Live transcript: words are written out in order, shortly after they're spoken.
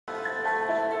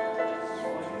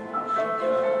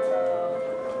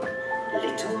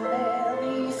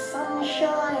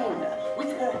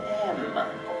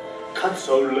not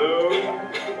so low.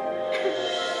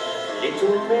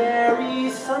 Little Mary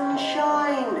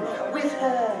Sunshine with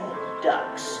her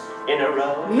ducks in a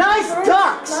row. Nice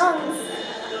ducks!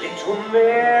 Little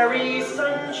Mary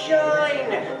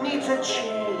Sunshine needs a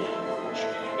change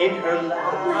in her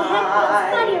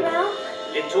life.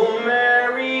 Little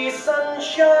Mary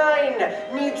Sunshine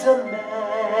needs a man.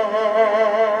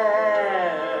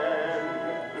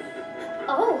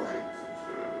 Oh.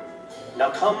 Now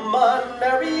come on,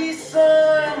 Mary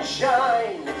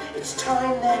Sunshine. It's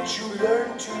time that you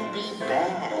learn to be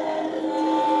bad.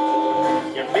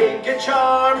 You make a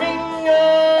charming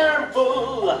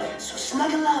armful, so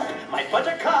snuggle up, my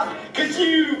buttercup, 'cause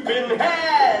you've been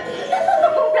had.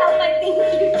 Ralph, I think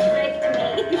you tricked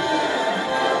me.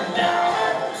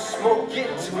 Now smoke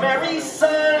it, Mary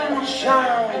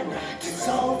Sunshine,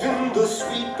 dissolve in the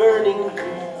sweet burning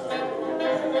glow.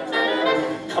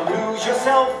 Come lose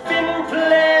yourself in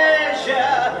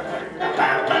pleasure.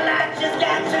 Bam-a-latches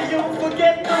got you, you'll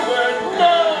forget the word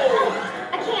no.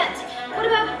 I can't. What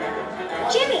about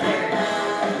Jimmy?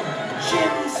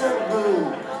 Jimmy's a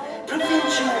boo,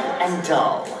 provincial and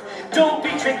dull. Don't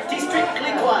be tricked, he's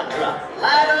strictly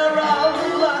quadrilateral.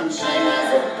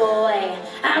 Jimmy's a boy,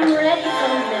 I'm ready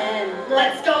for men.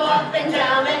 Let's go up and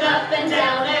down and up and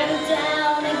down and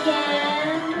down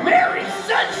again. Mary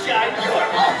Sunshine, you're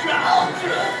ultra.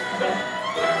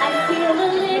 I feel a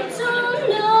little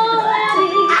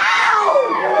naughty. Ow!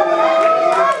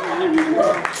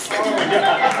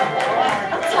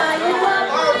 I'll tie you up.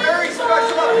 Oh, very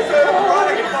special episode of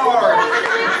Product Bar.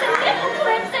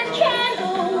 Clips and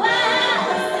candle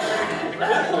wax.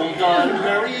 Hold on,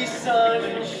 Mary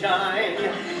Sunshine.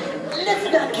 Let's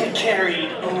not get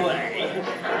carried away.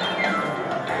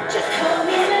 Just call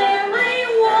me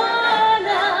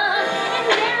marijuana, and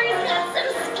Mary's got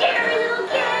some scary little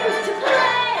games to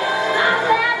play. I'll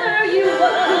lather you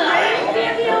up,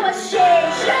 give you a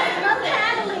shake, a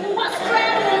paddling while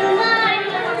straddling my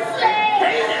little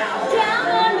sleigh. Down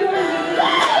on your knees,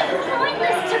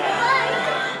 pointless to fight.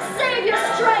 Save your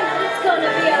strength, it's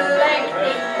gonna be a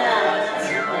lengthy night.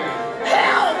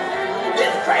 Help!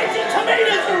 This crazy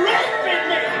tomato's raping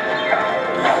me!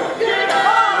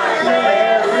 Goodbye,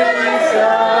 Mary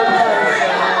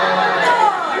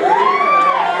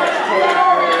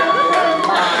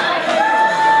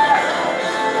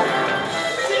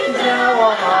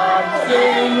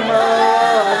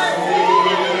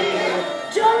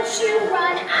don't you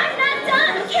run, I'm not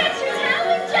done. Can't you tell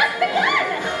we've just begun?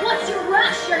 What's your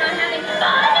rush? You're not having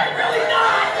fun? I'm really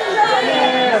not.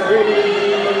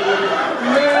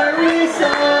 Mary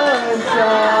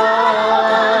Sunshine,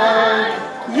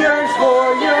 yearns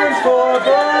for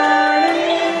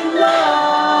burning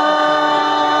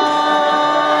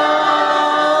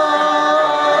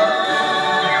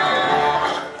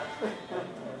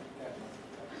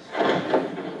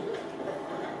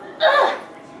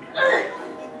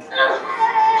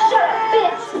Shut up,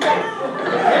 bitch.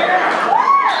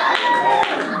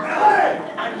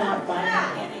 I'm not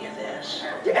buying any of this.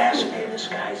 You asked me, this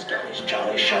guy's got his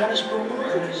jolly shot as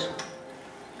movies.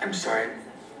 I'm sorry,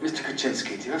 Mr.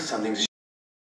 Kuczynski, do you have something to